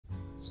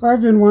So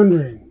I've been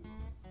wondering,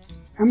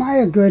 am I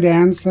a good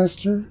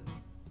ancestor?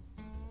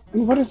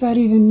 And what does that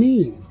even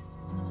mean?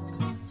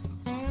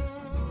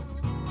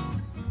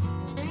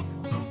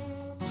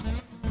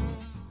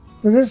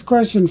 So this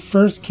question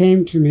first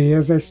came to me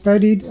as I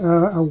studied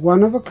a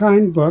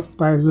one-of-a-kind book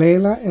by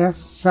Layla F.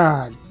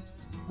 Saad.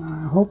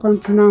 I hope I'm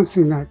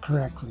pronouncing that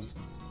correctly.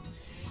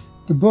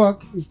 The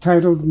book is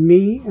titled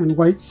Me and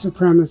White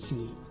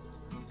Supremacy: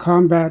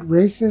 Combat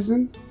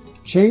Racism,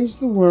 Change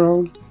the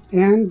World,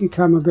 and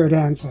Become a Good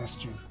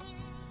Ancestor.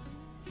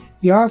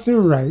 The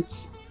author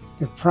writes,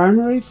 "The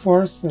primary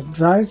force that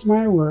drives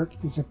my work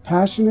is a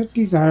passionate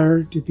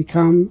desire to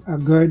become a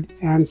good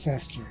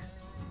ancestor."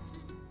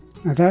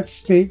 Now that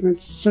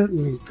statement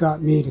certainly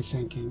got me to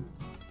thinking.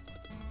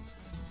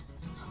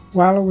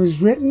 While it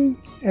was written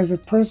as a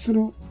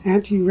personal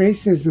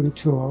anti-racism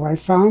tool, I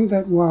found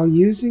that while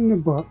using the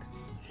book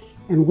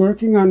and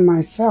working on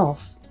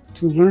myself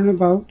to learn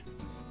about,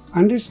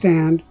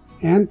 understand,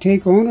 and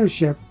take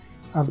ownership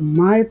of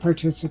my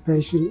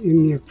participation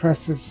in the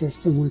oppressive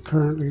system we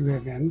currently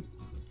live in,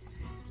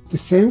 the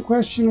same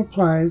question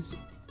applies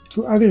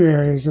to other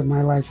areas of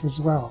my life as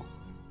well.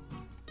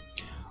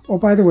 Oh,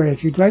 by the way,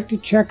 if you'd like to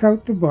check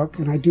out the book,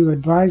 and I do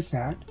advise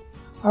that,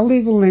 I'll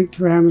leave a link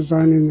to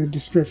Amazon in the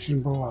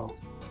description below.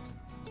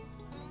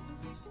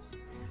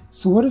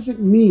 So what does it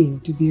mean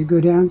to be a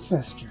good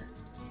ancestor?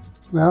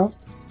 Well,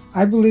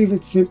 I believe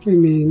it simply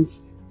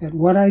means that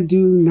what I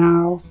do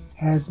now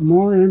has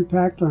more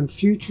impact on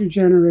future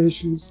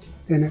generations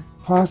than it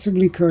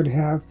possibly could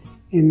have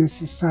in the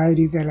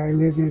society that I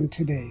live in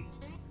today.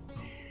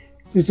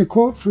 There's a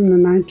quote from the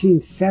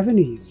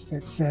 1970s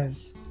that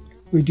says,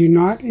 "We do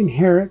not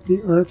inherit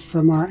the earth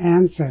from our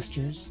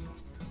ancestors,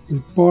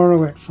 we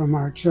borrow it from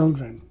our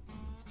children."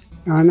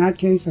 Now in that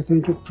case, I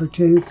think it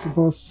pertains to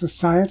both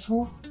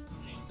societal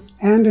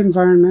and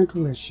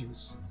environmental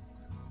issues.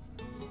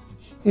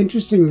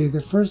 Interestingly, the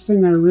first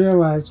thing I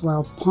realized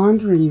while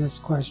pondering this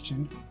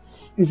question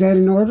is that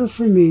in order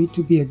for me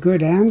to be a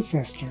good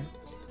ancestor,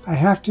 I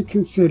have to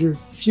consider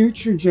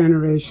future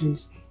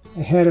generations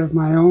ahead of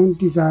my own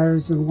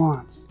desires and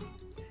wants.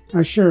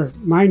 Now sure,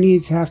 my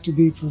needs have to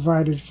be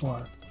provided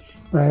for,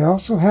 but I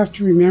also have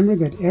to remember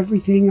that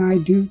everything I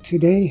do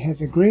today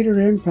has a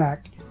greater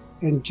impact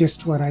than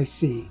just what I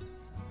see.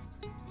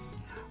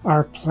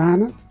 Our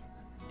planet,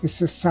 the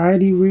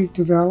society we've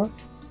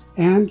developed,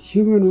 and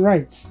human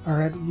rights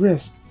are at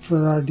risk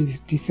for our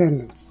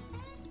descendants.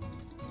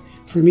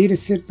 For me to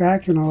sit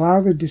back and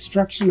allow the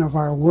destruction of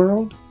our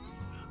world,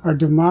 our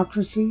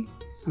democracy,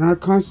 and our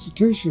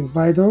Constitution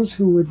by those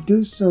who would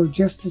do so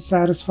just to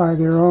satisfy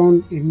their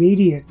own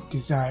immediate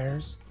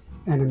desires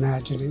and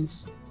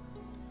imaginings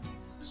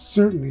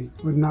certainly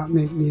would not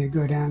make me a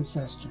good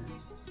ancestor.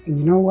 And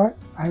you know what?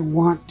 I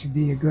want to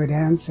be a good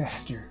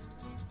ancestor.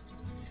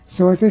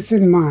 So with this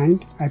in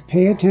mind, I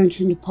pay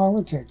attention to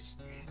politics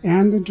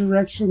and the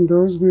direction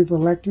those we've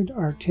elected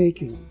are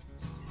taking,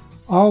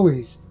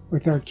 always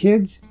with our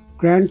kids,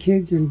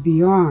 grandkids, and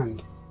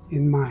beyond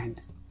in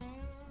mind.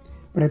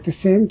 But at the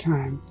same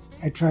time,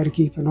 I try to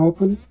keep an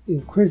open,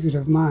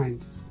 inquisitive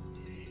mind.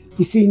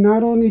 You see,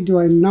 not only do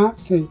I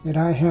not think that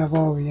I have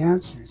all the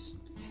answers,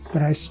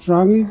 but I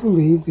strongly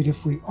believe that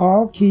if we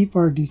all keep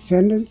our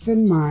descendants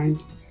in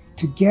mind,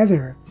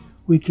 together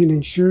we can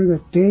ensure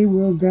that they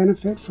will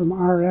benefit from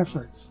our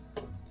efforts.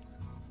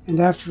 And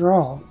after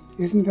all,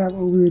 isn't that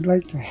what we would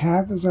like to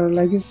have as our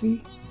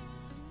legacy?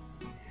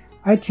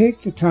 I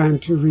take the time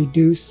to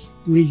reduce,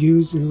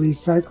 reuse, and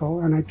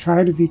recycle, and I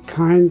try to be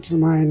kind to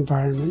my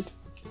environment.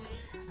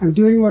 I'm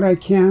doing what I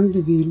can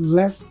to be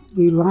less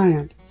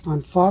reliant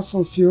on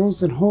fossil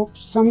fuels and hope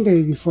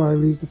someday before I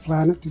leave the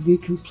planet to be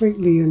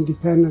completely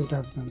independent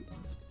of them.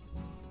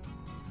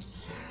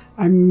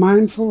 I'm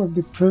mindful of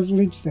the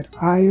privilege that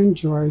I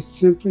enjoy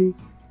simply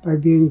by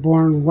being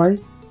born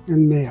white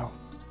and male.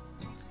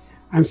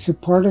 I'm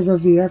supportive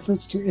of the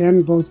efforts to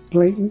end both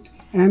blatant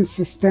and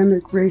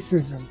systemic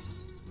racism.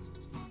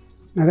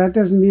 Now that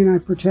doesn't mean I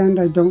pretend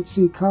I don't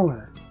see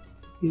color.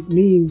 It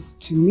means,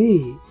 to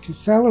me, to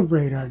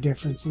celebrate our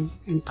differences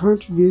and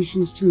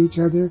contributions to each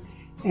other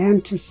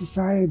and to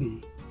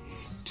society,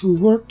 to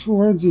work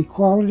towards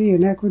equality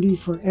and equity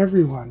for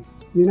everyone.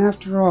 And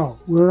after all,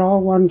 we're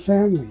all one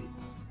family.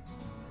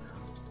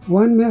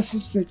 One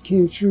message that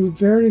came through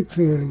very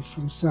clearly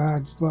from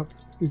Saad's book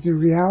is the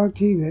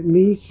reality that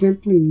me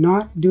simply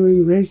not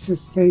doing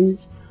racist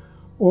things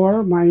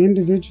or my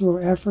individual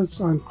efforts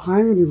on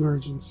climate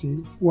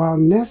emergency, while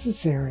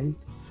necessary,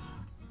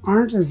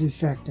 aren't as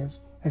effective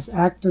as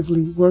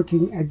actively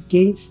working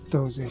against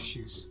those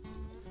issues.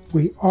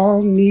 We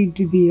all need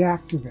to be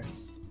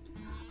activists.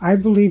 I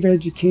believe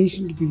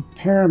education to be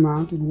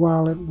paramount, and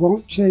while it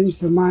won't change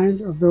the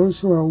mind of those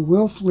who are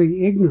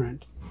willfully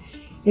ignorant,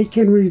 it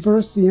can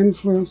reverse the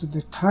influence of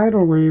the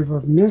tidal wave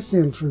of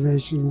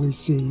misinformation we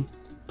see,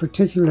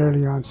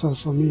 particularly on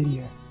social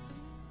media.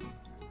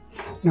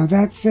 Now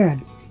that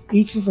said,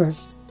 each of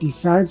us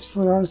decides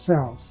for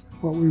ourselves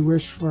what we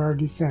wish for our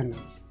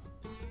descendants.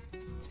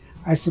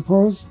 I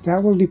suppose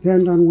that will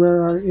depend on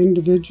where our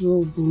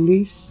individual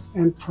beliefs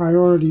and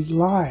priorities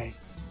lie.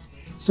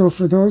 So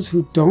for those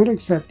who don't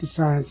accept the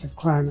science of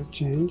climate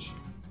change,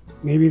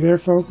 maybe their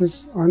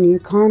focus on the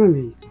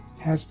economy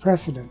has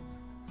precedent.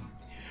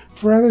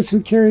 For others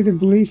who carry the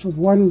belief of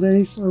one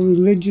race or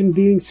religion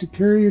being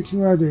superior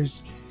to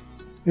others,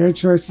 their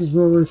choices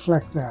will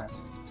reflect that.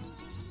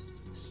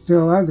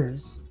 Still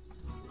others,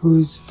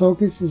 whose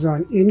focus is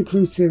on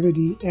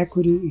inclusivity,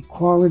 equity,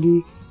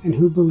 equality, and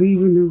who believe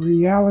in the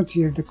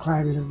reality of the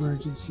climate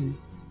emergency,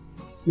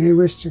 may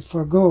wish to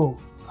forego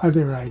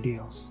other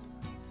ideals.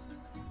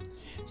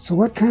 So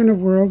what kind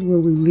of world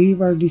will we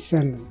leave our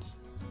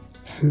descendants?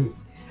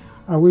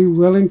 Are we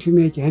willing to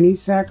make any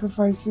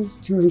sacrifices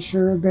to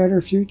ensure a better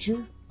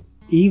future,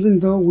 even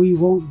though we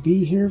won't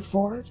be here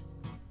for it?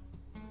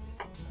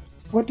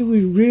 What do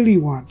we really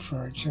want for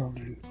our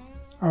children?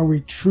 Are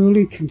we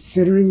truly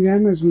considering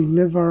them as we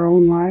live our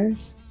own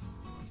lives?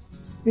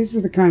 These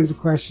are the kinds of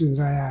questions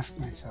I ask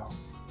myself.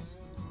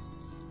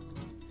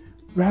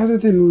 Rather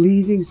than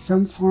leaving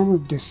some form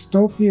of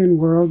dystopian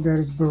world that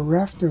is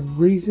bereft of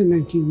reason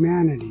and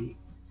humanity,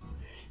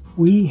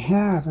 we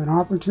have an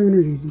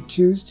opportunity to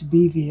choose to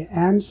be the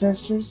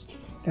ancestors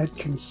that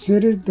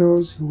considered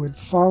those who would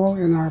follow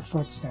in our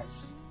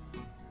footsteps.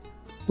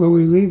 Will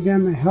we leave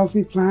them a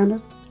healthy planet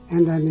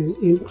and an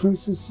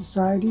inclusive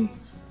society?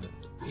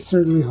 I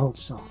certainly hope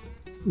so.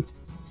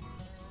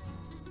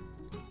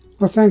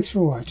 Well, thanks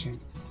for watching.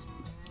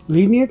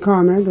 Leave me a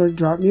comment or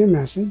drop me a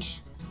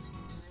message.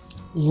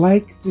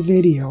 Like the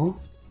video,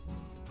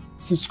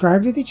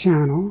 subscribe to the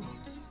channel,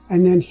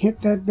 and then hit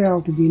that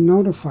bell to be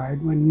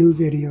notified when new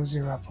videos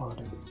are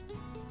uploaded.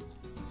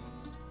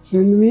 So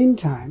in the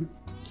meantime,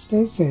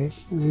 stay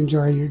safe and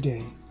enjoy your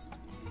day.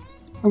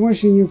 I'm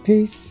wishing you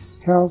peace,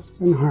 health,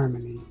 and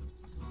harmony.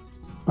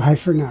 Bye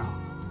for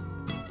now.